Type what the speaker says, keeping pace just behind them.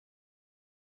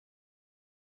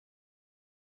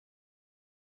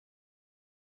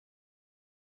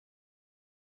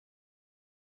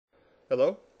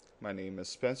Hello, my name is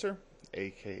Spencer,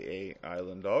 aka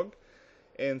Island Dog,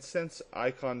 and since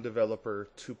IconDeveloper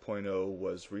 2.0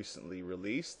 was recently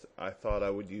released, I thought I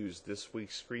would use this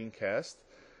week's screencast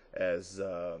as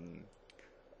a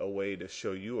way to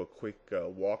show you a quick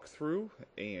walkthrough,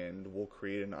 and we'll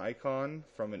create an icon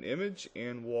from an image,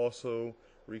 and we'll also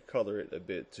recolor it a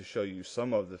bit to show you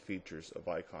some of the features of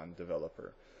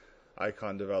IconDeveloper.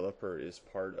 IconDeveloper is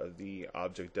part of the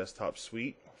Object Desktop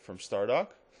Suite from Stardock.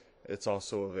 It's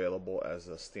also available as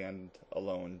a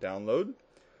standalone download.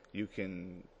 You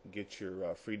can get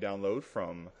your free download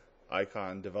from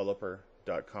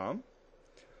IconDeveloper.com.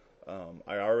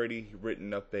 I already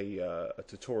written up a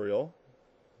tutorial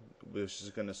which is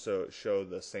going to show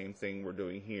the same thing we're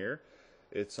doing here.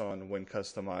 It's on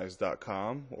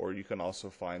WhenCustomized.com, or you can also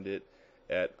find it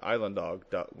at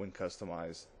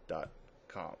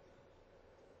islanddog.whenCustomized.com.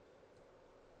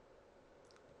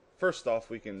 First off,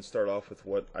 we can start off with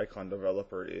what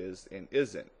IconDeveloper is and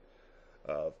isn't.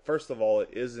 First of all, it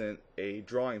isn't a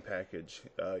drawing package.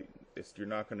 You're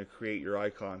not going to create your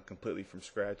icon completely from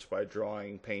scratch by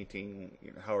drawing, painting,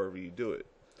 however you do it.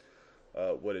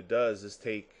 What it does is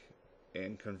take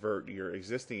and convert your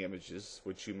existing images,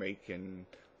 which you make in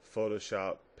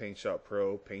Photoshop, PaintShop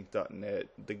Pro, Paint.net,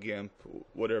 the GIMP,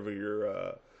 whatever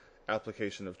your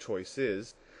application of choice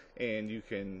is, and you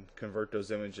can convert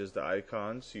those images to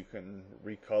icons. You can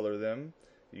recolor them,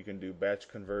 you can do batch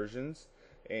conversions,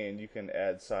 and you can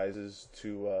add sizes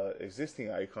to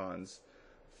existing icons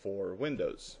for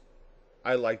Windows.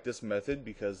 I like this method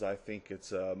because I think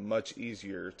it's much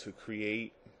easier to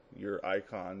create your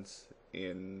icons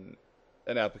in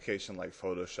an application like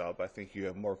Photoshop. I think you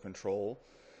have more control,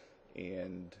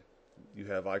 and you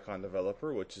have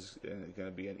IconDeveloper, which is going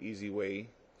to be an easy way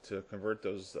to convert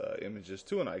those images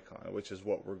to an icon, which is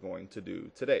what we're going to do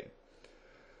today.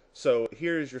 So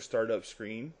here is your startup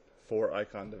screen for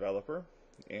IconDeveloper,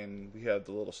 and we have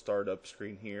the little startup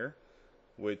screen here,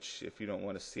 which if you don't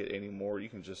want to see it anymore, you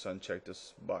can just uncheck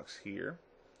this box here.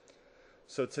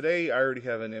 So today I already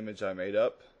have an image I made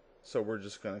up, so we're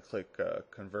just going to click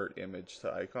convert image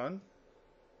to icon,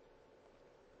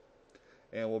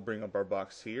 and we'll bring up our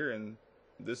box here, and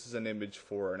this is an image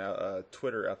for a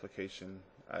Twitter application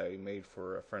I made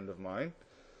for a friend of mine.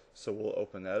 So we'll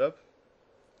open that up.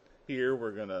 Here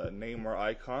we're going to name our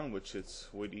icon, which is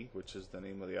Witty, which is the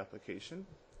name of the application.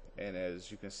 And as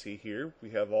you can see here, we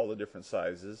have all the different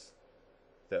sizes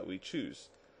that we choose.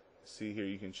 See here,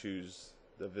 you can choose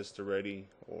the Vista Ready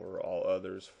or all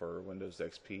others for Windows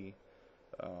XP,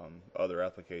 other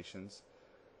applications.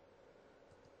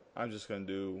 I'm just going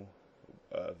to do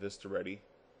Vista Ready.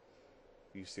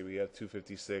 You see we have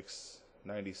 256,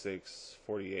 96,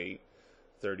 48,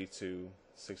 32,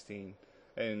 16,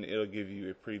 and it'll give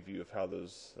you a preview of how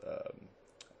those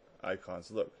icons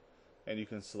look. And you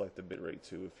can select the bitrate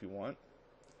too if you want.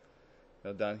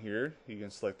 Now down here you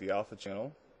can select the alpha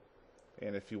channel,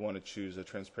 and if you want to choose a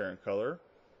transparent color,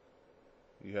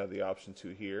 you have the option to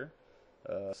here.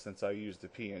 Since I used the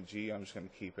PNG, I'm just going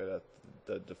to keep it at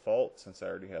the default since I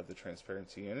already have the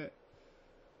transparency in it.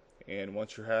 And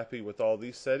once you're happy with all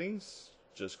these settings,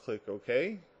 just click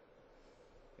OK,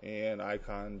 and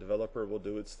IconDeveloper will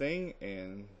do its thing,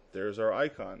 and there's our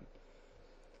icon.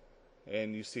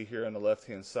 And you see here on the left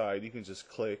hand side, you can just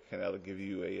click and that'll give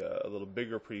you a little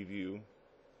bigger preview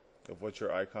of what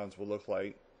your icons will look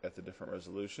like at the different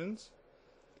resolutions.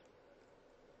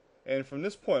 And from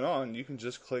this point on, you can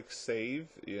just click save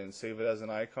and save it as an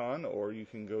icon, or you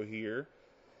can go here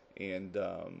and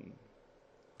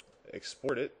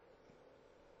export it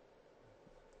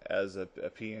as a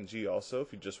PNG also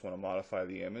if you just want to modify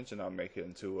the image and not make it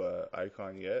into an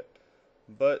icon yet.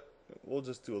 But we'll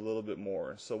just do a little bit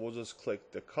more. So we'll just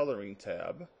click the coloring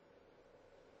tab,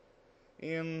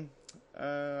 and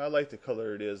I like the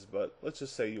color it is, but let's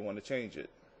just say you want to change it.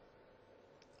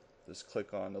 Just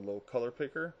click on the little color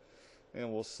picker,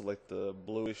 and we'll select the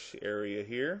bluish area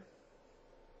here,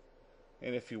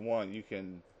 and if you want, you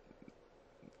can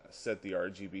set the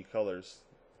RGB colors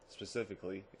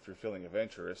specifically if you're feeling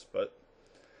adventurous, but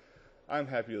I'm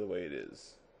happy with the way it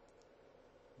is.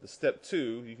 The step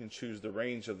 2, you can choose the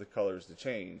range of the colors to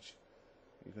change.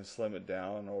 You can slim it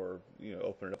down or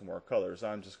open it up for more colors.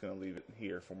 I'm just going to leave it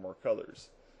here for more colors.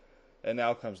 And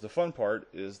now comes the fun part,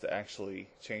 is to actually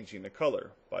changing the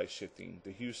color by shifting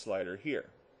the hue slider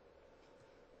here.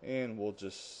 And we'll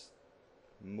just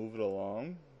move it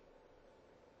along,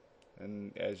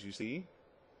 and as you see,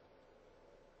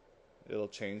 it'll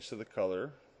change to the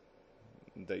color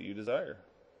that you desire.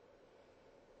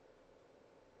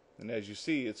 And as you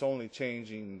see, it's only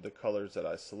changing the colors that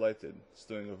I selected. It's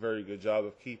doing a very good job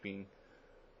of keeping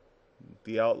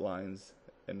the outlines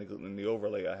and the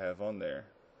overlay I have on there.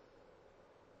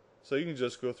 So you can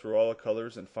just go through all the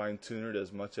colors and fine tune it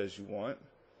as much as you want.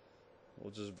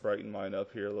 We'll just brighten mine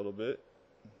up here a little bit.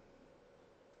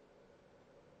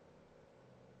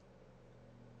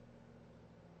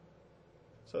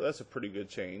 So that's a pretty good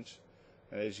change.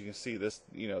 And as you can see, this,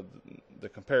 the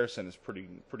comparison is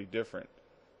pretty different,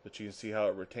 but you can see how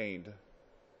it retained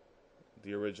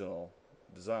the original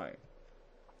design.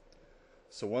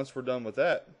 So once we're done with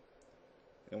that,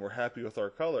 and we're happy with our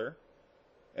color,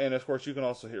 and of course you can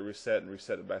also hit reset and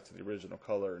reset it back to the original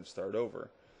color and start over.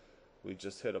 We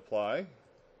just hit apply,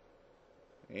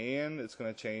 and it's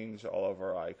going to change all of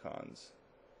our icons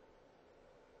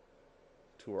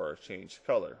to our changed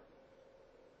color.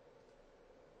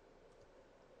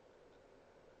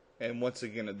 And once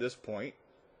again, at this point,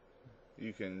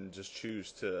 you can just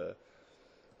choose to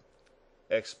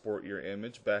export your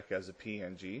image back as a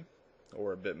PNG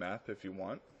or a bitmap if you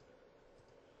want.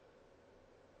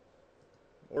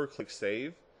 Or click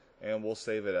save, and we'll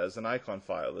save it as an icon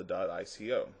file, the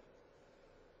 .ico.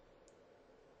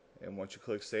 And once you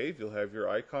click save, you'll have your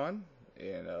icon,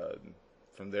 and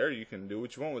from there you can do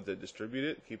what you want with it. Distribute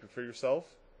it, keep it for yourself,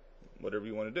 whatever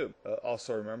you want to do.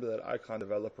 Also remember that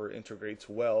IconDeveloper integrates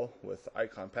well with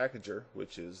IconPackager,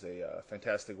 which is a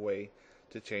fantastic way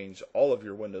to change all of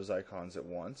your Windows icons at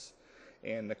once.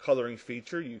 And the coloring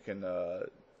feature, you can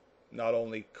not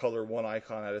only color one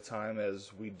icon at a time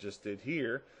as we just did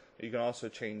here, you can also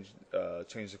change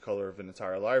the color of an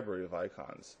entire library of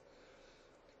icons.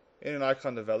 In an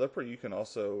IconDeveloper, you can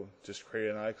also just create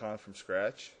an icon from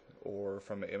scratch or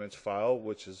from an image file,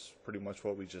 which is pretty much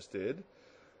what we just did.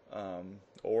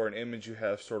 Or an image you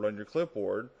have stored on your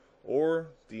clipboard, or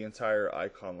the entire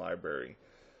icon library.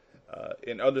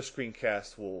 In other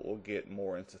screencasts, we'll get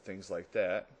more into things like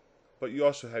that. But you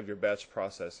also have your batch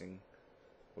processing,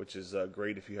 which is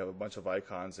great if you have a bunch of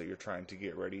icons that you're trying to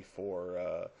get ready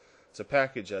for to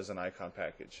package as an icon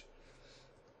package.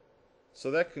 So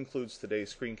that concludes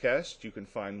today's screencast. You can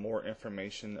find more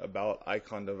information about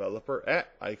IconDeveloper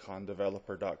at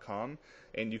IconDeveloper.com,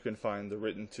 and you can find the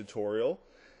written tutorial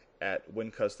at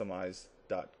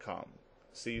wincustomize.com.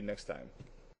 See you next time.